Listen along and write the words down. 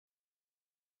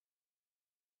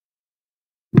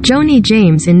Joni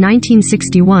James in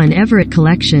 1961 Everett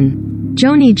Collection.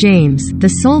 Joni James, the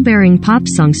soul-bearing pop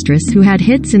songstress who had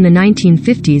hits in the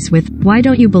 1950s with Why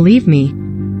Don't You Believe Me?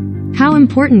 How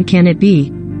Important Can It Be?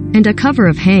 And a cover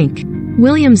of Hank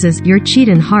Williams's Your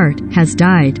Cheatin' Heart, has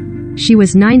died. She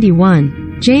was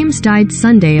 91. James died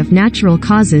Sunday of natural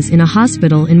causes in a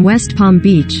hospital in West Palm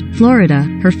Beach, Florida,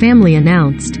 her family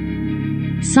announced.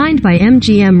 Signed by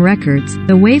MGM Records,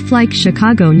 the waif-like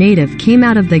Chicago native came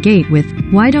out of the gate with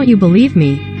Why Don't You Believe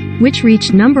Me?, which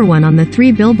reached #1 on the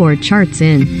 3 Billboard charts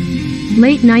in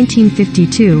late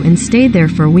 1952 and stayed there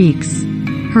for weeks.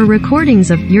 Her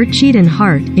recordings of Your Cheatin'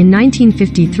 Heart in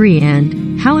 1953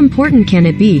 and How Important Can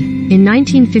It Be? In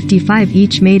 1955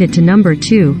 each made it to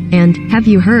 #2, and Have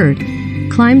You Heard?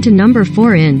 Climbed to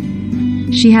 #4 in.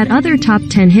 She had other top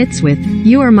 10 hits with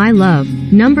You Are My Love,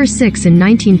 #6 in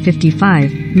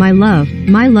 1955, My Love,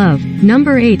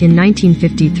 #8 in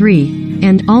 1953,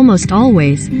 and Almost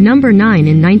Always, #9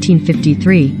 in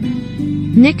 1953.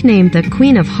 Nicknamed the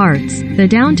Queen of Hearts, the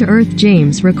down-to-earth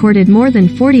James recorded more than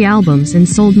 40 albums and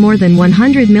sold more than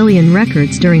 100 million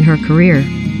records during her career.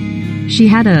 She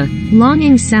had a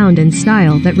longing sound and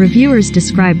style that reviewers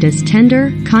described as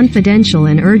tender, confidential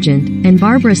and urgent, and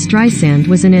Barbra Streisand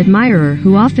was an admirer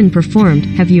who often performed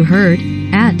Have You Heard?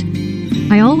 At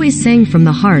I Always Sang from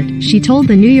the Heart, she told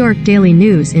the New York Daily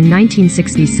News in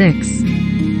 1966.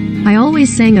 I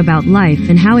always sang about life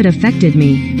and how it affected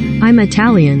me. I'm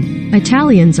Italian.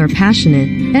 Italians are passionate.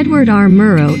 Edward R.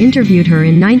 Murrow interviewed her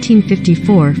in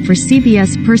 1954 for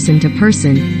CBS Person to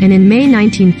Person, and in May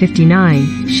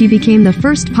 1959, she became the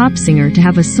first pop singer to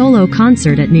have a solo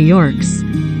concert at New York's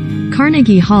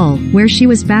Carnegie Hall, where she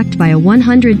was backed by a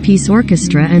 100-piece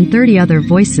orchestra and 30 other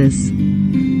voices.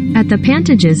 At the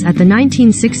Pantages at the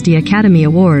 1960 Academy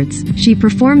Awards, she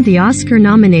performed the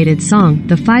Oscar-nominated song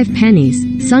The Five Pennies,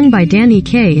 sung by Danny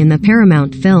Kaye in the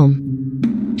Paramount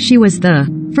film. She was the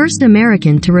first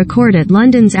American to record at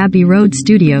London's Abbey Road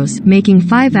Studios, making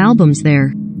 5 albums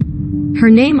there. Her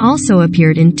name also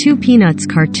appeared in 2 Peanuts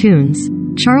cartoons.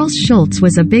 Charles Schulz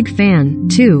was a big fan,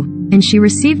 too, and she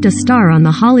received a star on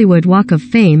the Hollywood Walk of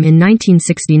Fame in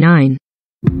 1969.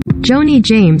 Joni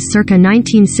James circa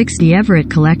 1960 Everett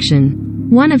Collection.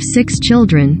 One of 6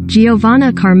 children,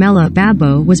 Giovanna Carmela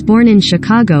Babbo was born in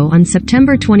Chicago on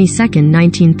September 22,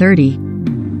 1930.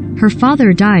 Her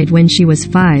father died when she was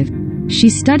 5. She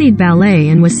studied ballet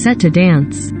and was set to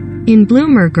dance in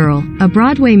Bloomer Girl, a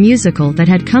Broadway musical that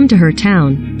had come to her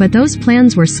town, but those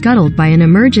plans were scuttled by an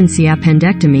emergency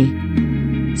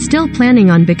appendectomy. Still planning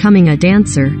on becoming a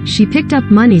dancer, she picked up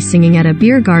money singing at a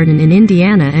beer garden in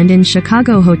Indiana and in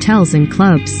Chicago hotels and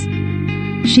clubs.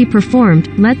 She performed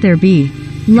Let There Be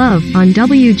Love on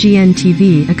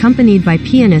WGN-TV accompanied by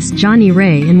pianist Johnny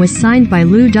Ray and was signed by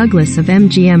Lou Douglas of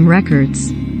MGM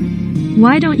Records.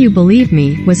 Why Don't You Believe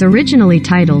Me was originally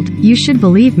titled You Should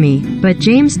Believe Me, but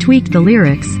James tweaked the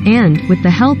lyrics, and, with the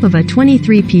help of a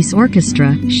 23-piece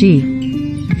orchestra, she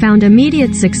found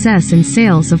immediate success and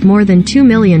sales of more than 2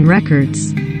 million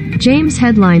records. James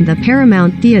headlined the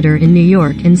Paramount Theater in New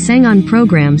York and sang on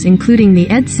programs including The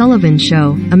Ed Sullivan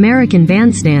Show, American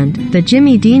Bandstand, The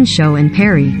Jimmy Dean Show and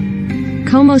Perry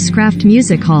Como's Craft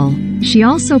Music Hall. She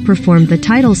also performed the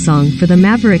title song for The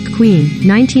Maverick Queen,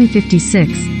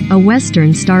 1956, a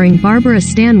Western starring Barbara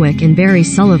Stanwyck and Barry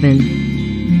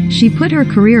Sullivan. She put her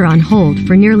career on hold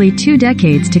for nearly 2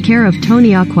 decades to care of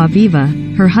Tony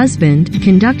Acquaviva, her husband,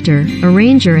 conductor,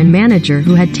 arranger and manager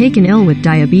who had taken ill with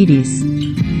diabetes.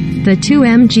 The 2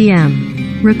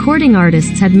 MGM recording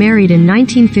artists had married in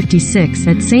 1956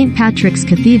 at St. Patrick's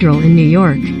Cathedral in New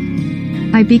York.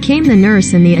 I became the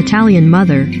nurse and the Italian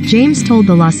mother, James told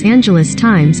the Los Angeles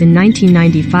Times in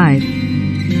 1995.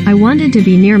 I wanted to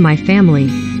be near my family.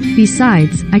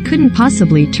 Besides, I couldn't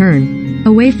possibly turn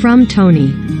away from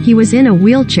Tony. He was in a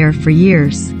wheelchair for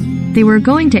years. They were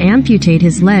going to amputate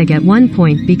his leg at one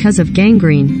point because of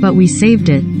gangrene, but we saved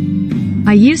it.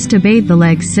 I used to bathe the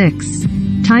leg 6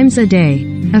 times a day.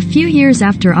 A few years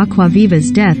after Acquaviva's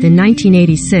death in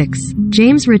 1986,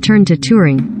 James returned to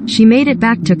touring. She made it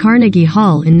back to Carnegie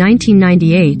Hall in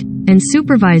 1998, and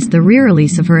supervised the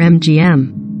re-release of her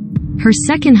MGM. Her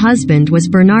second husband was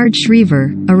Bernard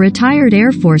Schriever, a retired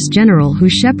Air Force general who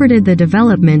shepherded the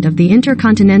development of the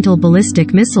Intercontinental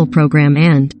Ballistic Missile Program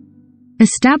and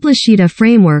established a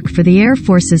framework for the Air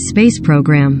Force's space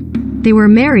program. They were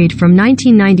married from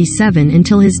 1997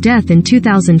 until his death in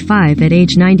 2005 at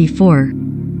age 94.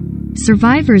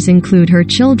 Survivors include her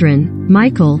children,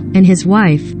 Michael, and his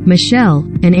wife, Michelle,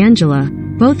 and Angela,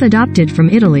 both adopted from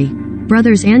Italy,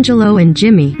 brothers Angelo and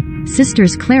Jimmy,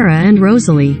 sisters Clara and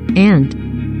Rosalie,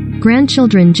 and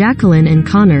grandchildren Jacqueline and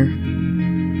Connor.